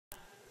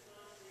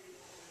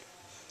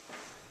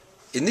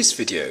In this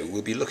video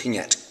we'll be looking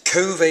at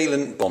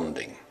covalent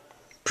bonding.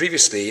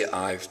 Previously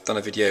I've done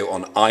a video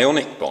on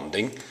ionic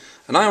bonding,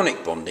 and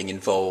ionic bonding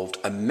involved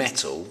a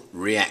metal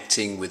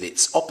reacting with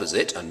its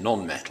opposite, a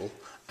non-metal,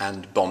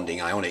 and bonding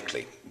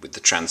ionically with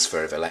the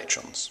transfer of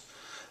electrons.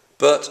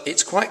 But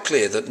it's quite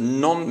clear that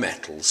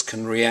non-metals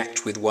can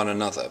react with one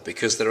another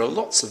because there are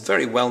lots of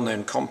very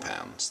well-known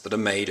compounds that are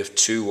made of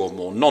two or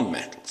more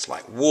non-metals,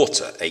 like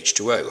water,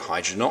 H2O,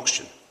 hydrogen,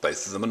 oxygen,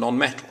 both of them are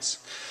non-metals.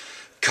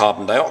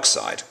 Carbon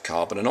dioxide,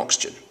 carbon and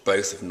oxygen,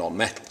 both of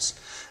non-metals.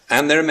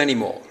 And there are many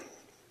more.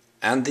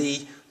 And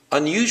the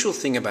unusual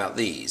thing about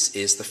these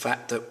is the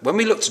fact that when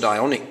we looked at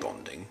ionic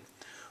bonding,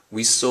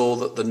 we saw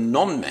that the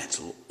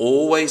non-metal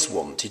always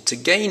wanted to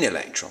gain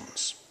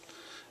electrons.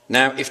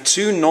 Now, if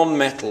two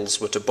non-metals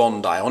were to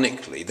bond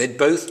ionically, they'd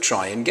both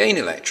try and gain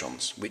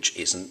electrons, which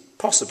isn't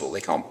possible. They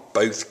can't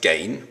both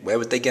gain. Where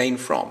would they gain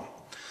from?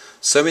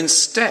 So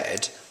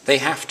instead, they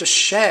have to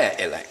share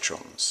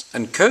electrons.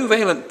 And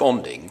covalent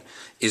bonding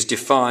is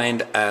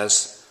defined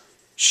as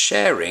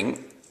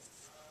sharing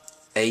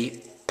a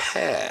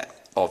pair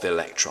of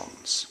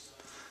electrons.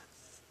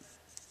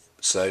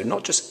 So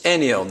not just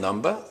any old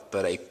number,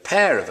 but a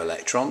pair of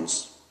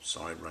electrons.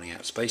 Sorry, running out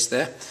of space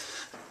there.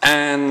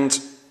 And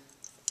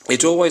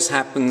it always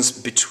happens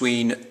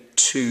between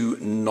two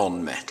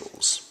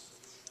non-metals,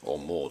 or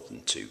more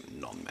than two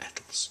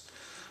non-metals.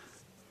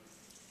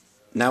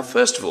 Now,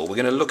 first of all, we're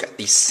going to look at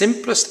the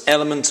simplest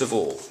element of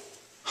all,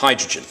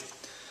 hydrogen.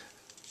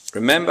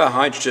 Remember,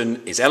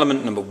 hydrogen is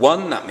element number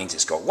one. That means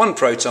it's got one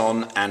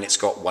proton and it's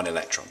got one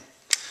electron.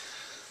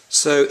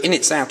 So in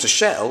its outer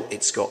shell,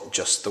 it's got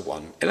just the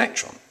one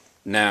electron.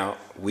 Now,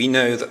 we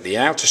know that the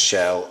outer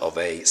shell of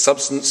a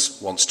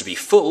substance wants to be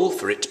full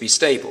for it to be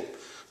stable.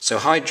 So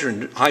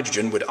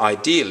hydrogen would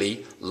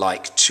ideally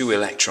like two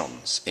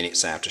electrons in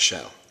its outer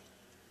shell.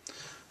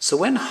 So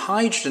when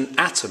hydrogen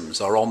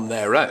atoms are on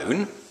their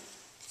own,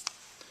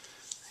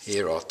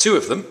 here are two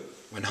of them,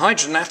 when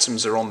hydrogen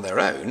atoms are on their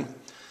own,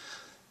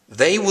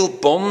 they will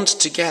bond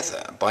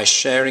together by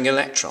sharing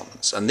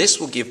electrons, and this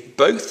will give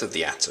both of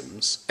the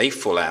atoms a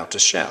full outer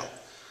shell.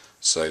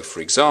 So, for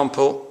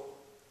example,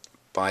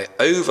 by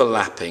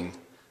overlapping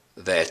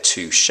their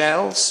two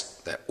shells,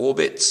 their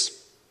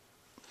orbits,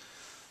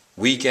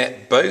 we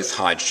get both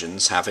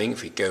hydrogens having,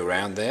 if we go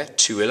around there,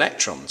 two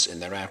electrons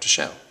in their outer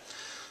shell.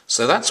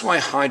 So that's why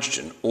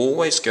hydrogen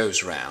always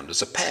goes round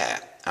as a pair,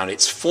 and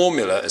its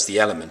formula as the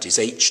element is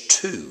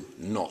H2,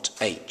 not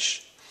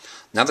H.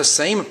 Now the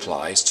same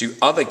applies to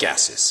other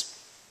gases.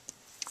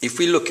 If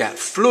we look at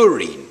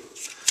fluorine,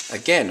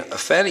 again, a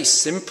fairly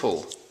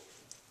simple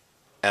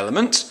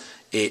element.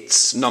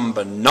 It's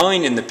number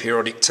 9 in the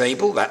periodic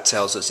table. That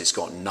tells us it's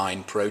got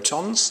 9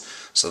 protons.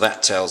 So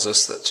that tells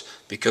us that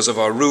because of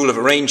our rule of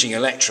arranging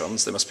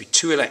electrons, there must be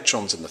 2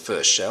 electrons in the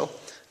first shell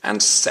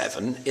and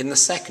 7 in the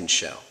second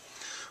shell.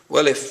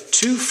 Well, if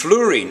two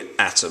fluorine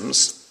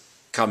atoms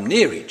come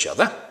near each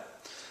other,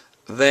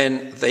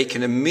 then they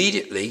can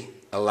immediately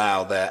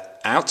allow their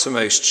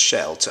outermost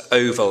shell to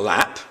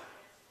overlap,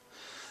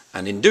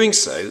 and in doing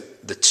so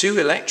the 2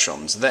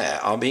 electrons there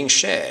are being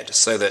shared,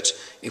 so that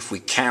if we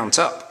count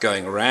up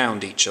going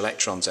around each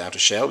electron's outer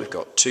shell, we've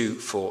got 2,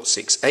 4,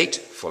 6, 8,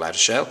 full outer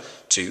shell,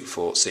 2,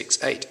 4,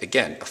 6, 8,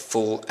 again a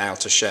full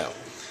outer shell.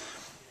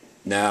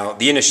 Now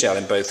the inner shell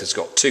in both has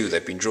got 2,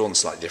 they've been drawn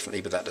slightly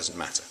differently, but that doesn't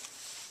matter.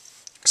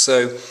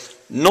 So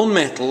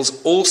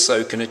non-metals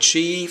also can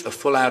achieve a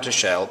full outer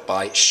shell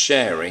by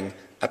sharing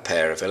a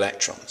pair of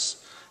electrons.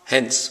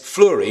 Hence,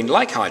 fluorine,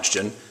 like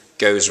hydrogen,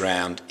 goes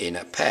round in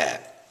a pair.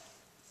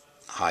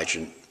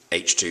 Hydrogen,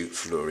 H2,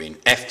 fluorine,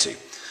 F2.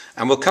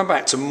 And we'll come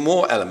back to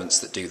more elements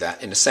that do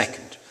that in a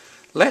second.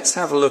 Let's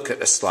have a look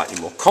at a slightly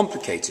more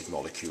complicated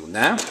molecule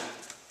now.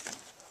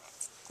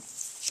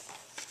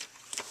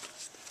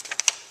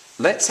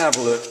 Let's have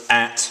a look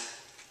at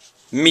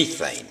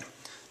methane.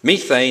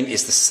 Methane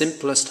is the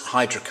simplest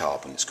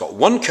hydrocarbon. It's got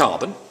one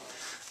carbon,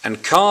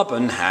 and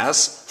carbon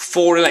has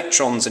 4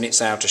 electrons in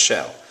its outer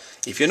shell.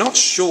 If you're not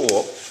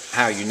sure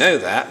how you know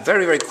that,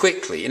 very, very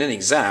quickly in an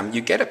exam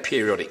you get a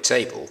periodic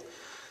table.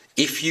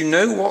 If you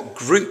know what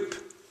group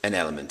an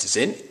element is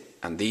in,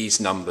 and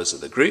these numbers are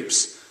the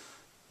groups,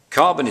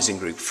 carbon is in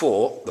group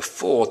 4, the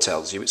 4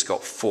 tells you it's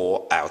got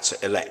 4 outer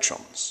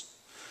electrons.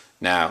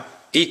 Now,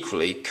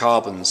 equally,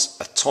 carbon's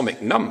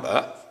atomic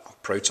number,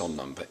 proton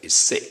number, is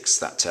 6.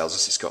 That tells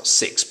us it's got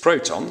 6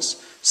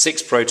 protons.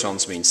 6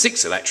 protons means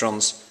 6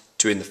 electrons,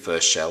 2 in the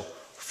first shell,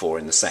 4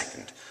 in the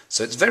second.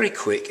 So it's very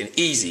quick and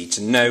easy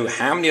to know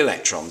how many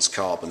electrons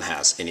carbon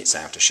has in its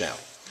outer shell.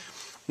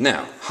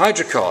 Now,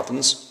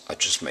 hydrocarbons are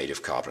just made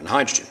of carbon and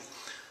hydrogen.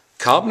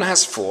 Carbon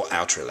has 4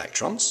 outer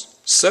electrons,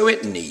 so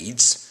it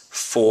needs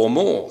 4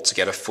 more to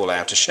get a full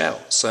outer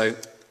shell. So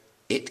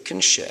it can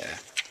share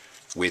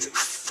with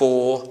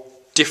 4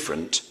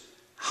 different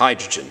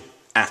hydrogen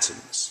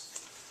atoms.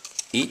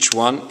 Each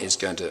one is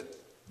going to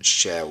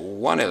share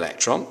 1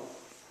 electron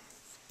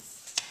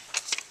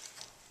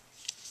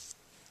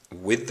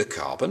with the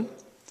carbon,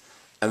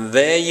 and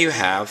there you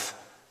have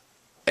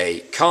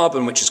a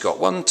carbon which has got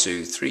 1,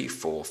 2, 3,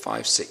 4,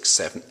 5, 6,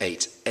 7,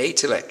 8,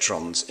 8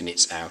 electrons in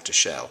its outer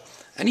shell.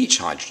 And each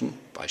hydrogen,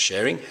 by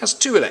sharing, has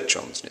 2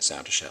 electrons in its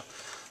outer shell.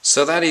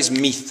 So that is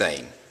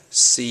methane,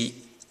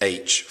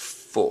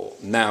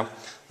 CH4. Now,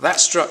 that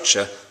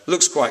structure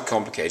looks quite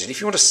complicated.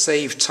 If you want to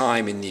save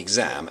time in the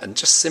exam and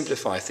just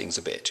simplify things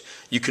a bit,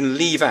 you can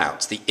leave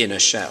out the inner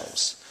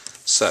shells.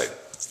 So,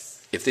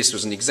 if this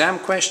was an exam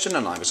question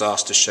and I was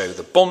asked to show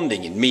the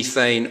bonding in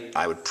methane,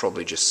 I would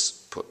probably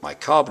just put my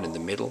carbon in the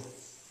middle,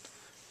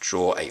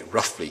 draw a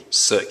roughly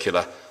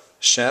circular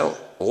shell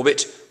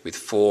orbit with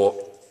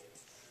 4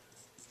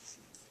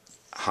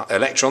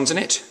 electrons in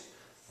it,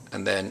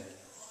 and then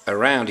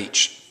around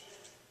each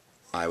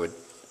I would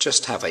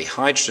just have a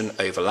hydrogen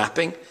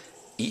overlapping.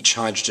 Each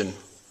hydrogen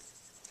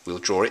will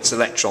draw its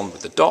electron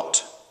with the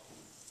dot.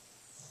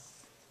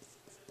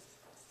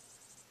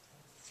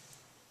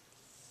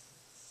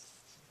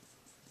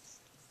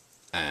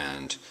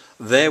 And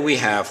there we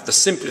have the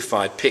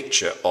simplified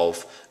picture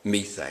of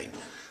methane.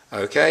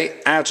 Okay,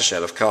 outer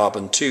shell of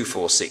carbon, 2,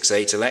 4, 6,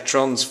 8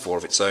 electrons, 4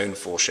 of its own,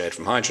 4 shared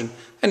from hydrogen,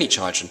 and each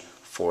hydrogen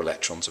 4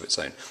 electrons of its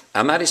own.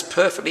 And that is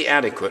perfectly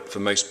adequate for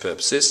most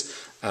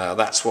purposes.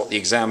 That's what the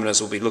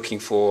examiners will be looking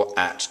for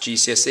at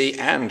GCSE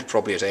and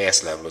probably at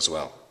AS level as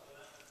well.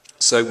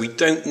 So we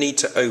don't need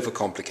to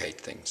overcomplicate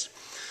things.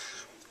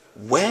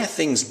 Where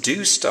things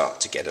do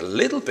start to get a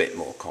little bit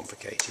more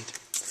complicated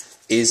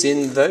is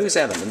in those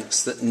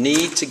elements that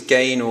need to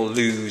gain or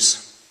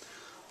lose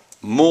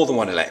more than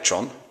 1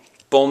 electron,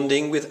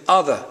 bonding with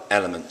other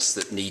elements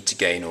that need to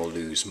gain or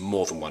lose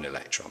more than 1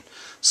 electron.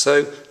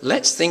 So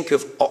let's think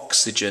of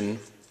oxygen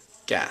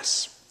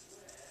gas.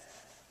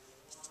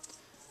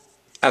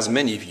 As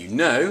many of you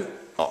know,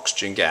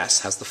 oxygen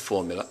gas has the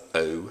formula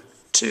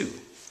O2.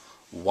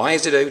 Why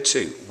is it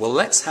O2? Well,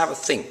 let's have a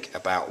think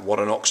about what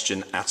an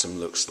oxygen atom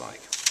looks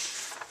like.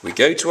 We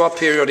go to our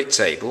periodic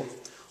table.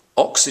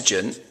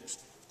 Oxygen,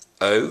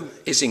 O,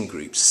 is in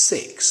group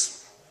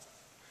 6.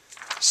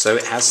 So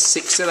it has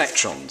 6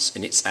 electrons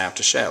in its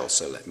outer shell.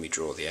 So let me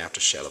draw the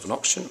outer shell of an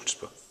oxygen. I'll just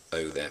put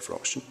O there for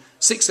oxygen.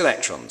 6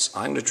 electrons.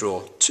 I'm going to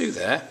draw 2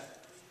 there,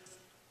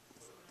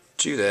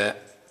 2 there,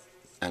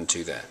 and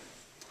 2 there.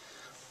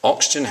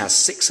 Oxygen has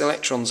 6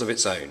 electrons of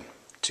its own.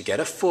 To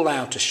get a full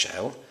outer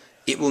shell,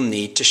 it will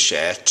need to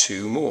share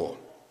 2 more.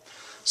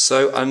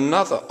 So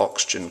another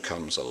oxygen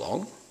comes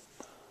along,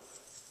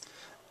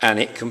 and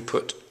it can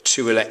put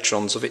 2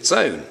 electrons of its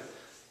own.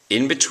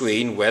 In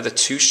between where the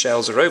 2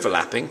 shells are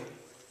overlapping,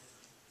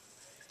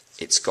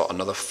 it's got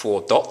another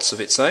 4 dots of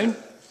its own,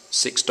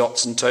 6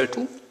 dots in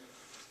total,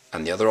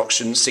 and the other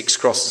oxygen 6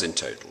 crosses in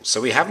total.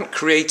 So we haven't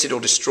created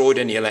or destroyed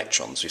any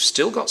electrons. We've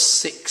still got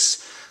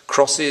 6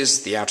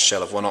 crosses, the outer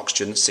shell of one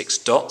oxygen, 6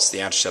 dots,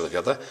 the outer shell of the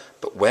other,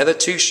 but where the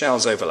 2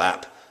 shells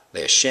overlap,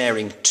 they are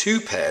sharing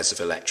 2 pairs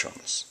of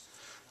electrons.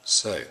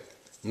 So,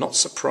 not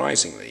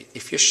surprisingly,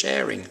 if you're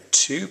sharing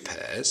 2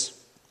 pairs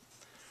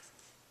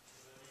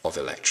of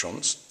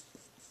electrons,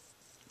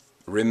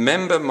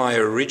 remember my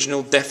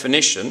original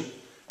definition,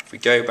 if we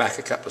go back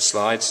a couple of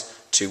slides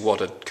to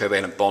what a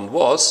covalent bond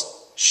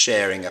was,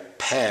 sharing a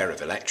pair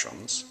of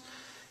electrons.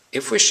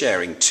 If we're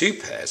sharing 2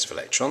 pairs of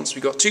electrons,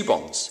 we've got 2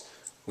 bonds.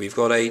 We've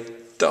got a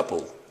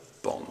double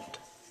bond.